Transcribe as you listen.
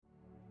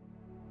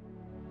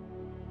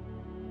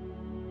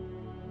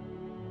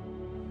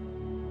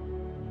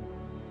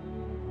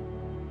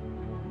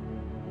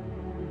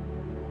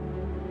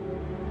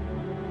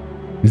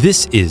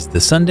This is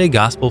the Sunday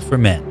Gospel for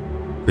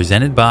Men,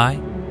 presented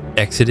by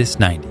Exodus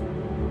 90.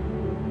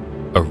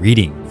 A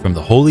reading from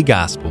the Holy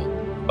Gospel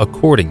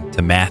according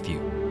to Matthew.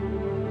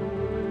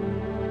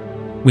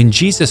 When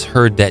Jesus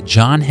heard that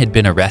John had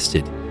been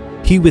arrested,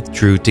 he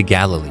withdrew to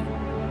Galilee.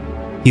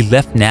 He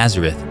left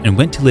Nazareth and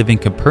went to live in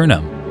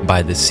Capernaum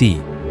by the sea,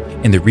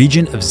 in the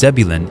region of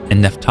Zebulun and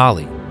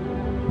Naphtali,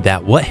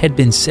 that what had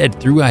been said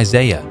through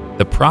Isaiah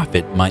the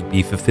prophet might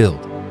be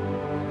fulfilled.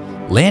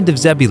 Land of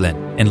Zebulun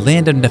and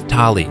Land of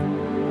Naphtali,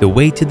 the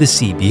way to the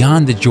sea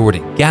beyond the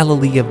Jordan,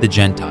 Galilee of the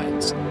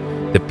Gentiles.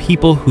 The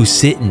people who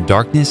sit in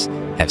darkness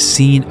have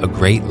seen a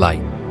great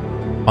light.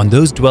 On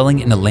those dwelling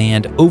in a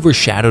land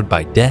overshadowed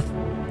by death,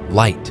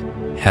 light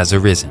has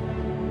arisen.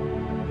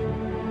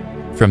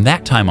 From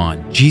that time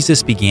on,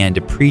 Jesus began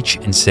to preach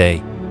and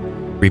say,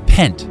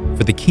 "Repent,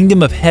 for the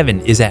kingdom of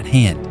heaven is at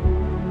hand."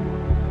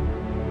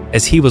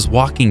 As he was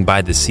walking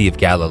by the Sea of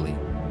Galilee,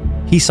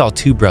 he saw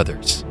two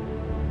brothers,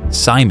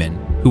 Simon,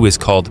 who is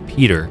called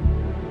Peter,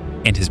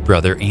 and his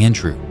brother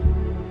Andrew,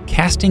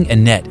 casting a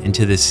net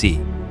into the sea.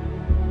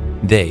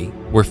 They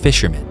were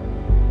fishermen.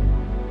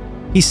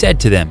 He said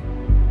to them,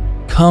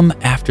 "Come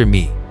after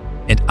me,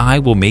 and I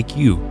will make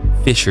you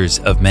fishers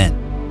of men."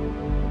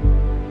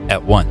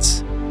 At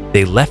once,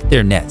 they left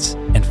their nets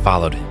and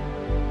followed him.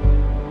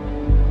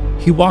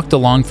 He walked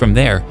along from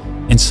there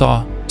and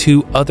saw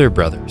two other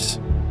brothers,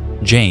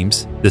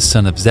 James, the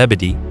son of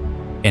Zebedee,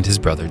 and his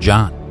brother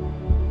John.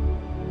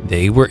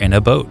 They were in a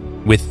boat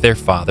with their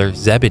father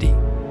Zebedee,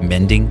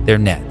 mending their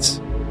nets.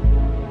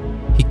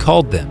 He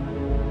called them,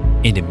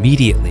 and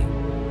immediately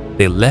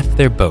they left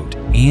their boat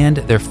and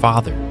their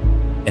father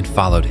and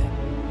followed him.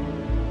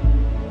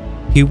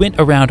 He went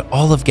around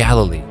all of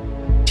Galilee,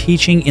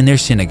 teaching in their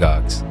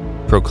synagogues,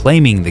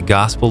 proclaiming the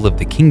gospel of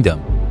the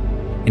kingdom,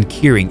 and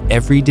curing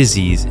every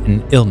disease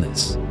and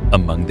illness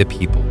among the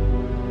people.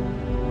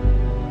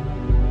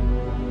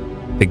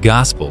 The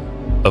Gospel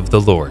of the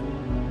Lord.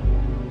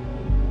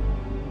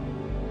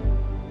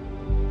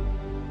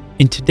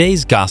 In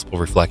today's gospel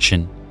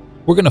reflection,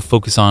 we're going to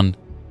focus on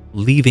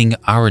leaving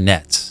our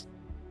nets.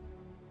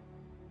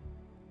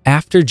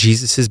 After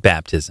Jesus'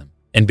 baptism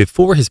and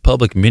before his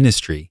public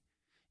ministry,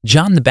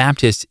 John the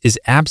Baptist is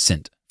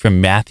absent from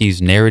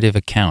Matthew's narrative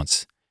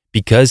accounts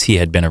because he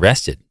had been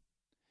arrested.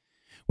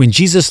 When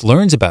Jesus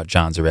learns about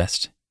John's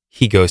arrest,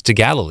 he goes to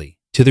Galilee,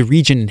 to the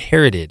region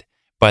inherited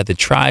by the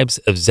tribes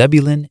of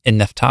Zebulun and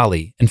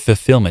Naphtali in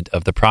fulfillment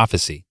of the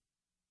prophecy.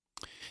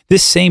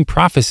 This same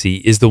prophecy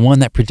is the one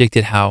that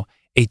predicted how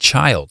a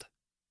child,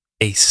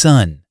 a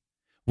son,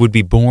 would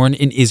be born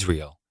in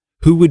Israel,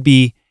 who would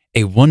be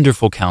a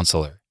wonderful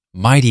counselor,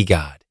 mighty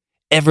God,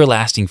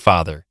 everlasting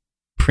Father,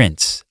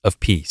 Prince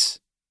of Peace,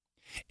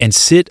 and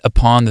sit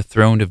upon the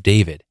throne of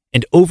David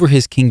and over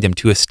his kingdom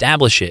to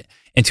establish it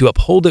and to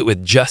uphold it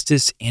with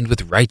justice and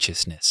with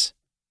righteousness.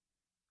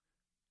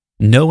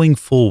 Knowing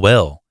full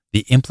well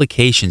the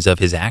implications of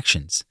his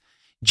actions,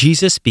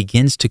 Jesus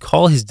begins to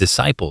call his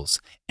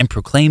disciples and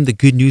proclaim the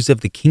good news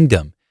of the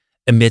kingdom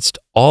amidst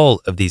all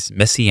of these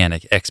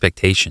messianic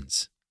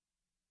expectations.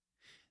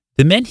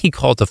 The men he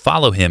called to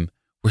follow him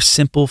were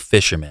simple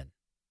fishermen.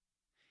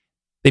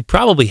 They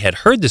probably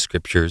had heard the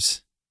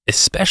scriptures,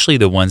 especially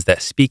the ones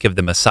that speak of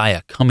the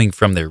Messiah coming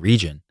from their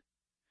region,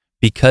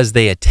 because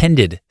they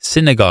attended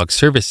synagogue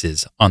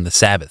services on the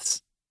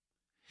Sabbaths.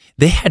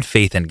 They had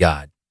faith in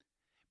God,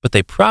 but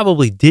they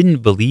probably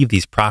didn't believe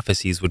these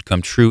prophecies would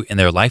come true in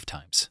their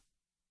lifetimes.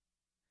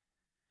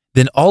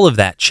 Then all of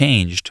that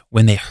changed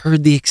when they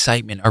heard the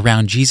excitement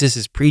around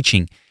Jesus'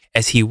 preaching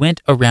as he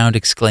went around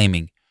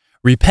exclaiming,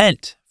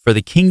 "Repent, for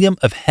the kingdom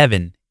of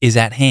heaven is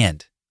at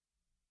hand."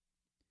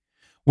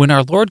 When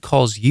our Lord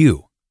calls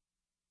you,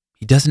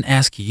 he doesn't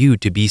ask you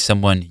to be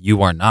someone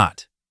you are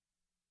not.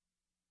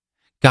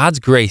 God's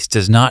grace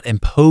does not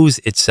impose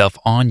itself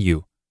on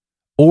you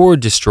or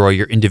destroy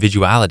your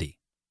individuality.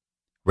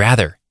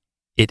 Rather,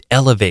 it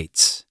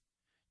elevates,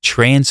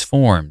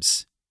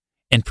 transforms,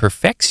 and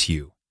perfects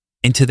you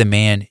into the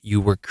man you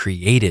were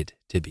created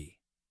to be.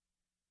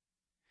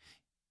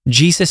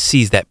 Jesus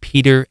sees that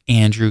Peter,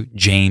 Andrew,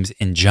 James,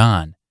 and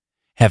John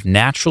have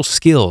natural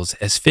skills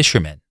as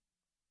fishermen.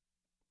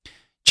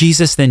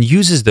 Jesus then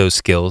uses those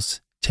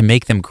skills to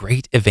make them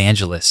great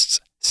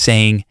evangelists,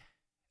 saying,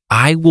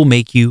 "I will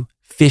make you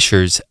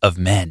fishers of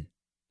men."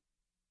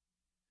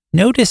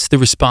 Notice the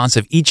response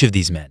of each of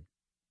these men.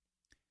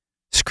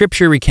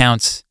 Scripture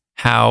recounts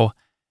how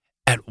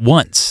at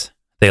once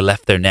they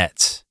left their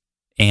nets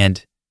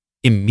and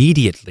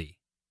immediately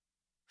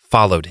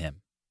followed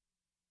him.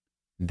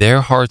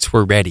 Their hearts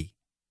were ready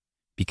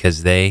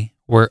because they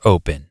were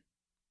open.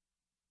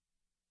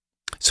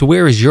 So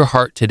where is your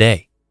heart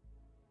today?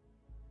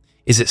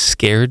 Is it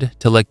scared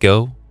to let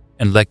go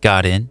and let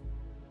God in?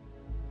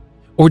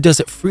 Or does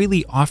it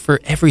freely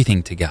offer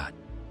everything to God,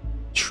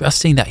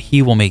 trusting that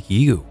he will make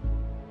you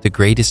the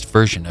greatest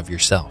version of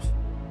yourself?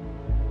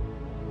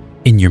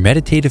 In your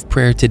meditative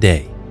prayer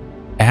today,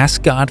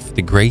 ask God for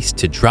the grace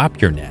to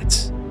drop your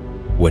nets,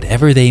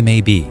 whatever they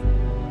may be,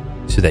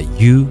 so that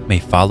you may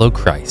follow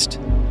Christ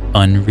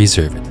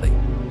unreservedly.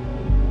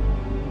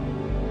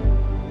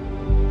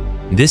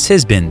 This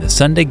has been the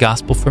Sunday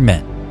Gospel for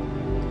Men,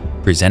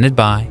 presented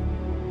by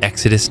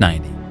Exodus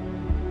 90.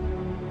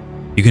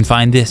 You can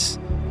find this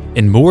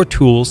and more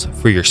tools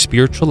for your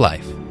spiritual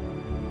life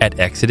at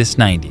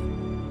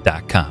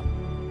exodus90.com.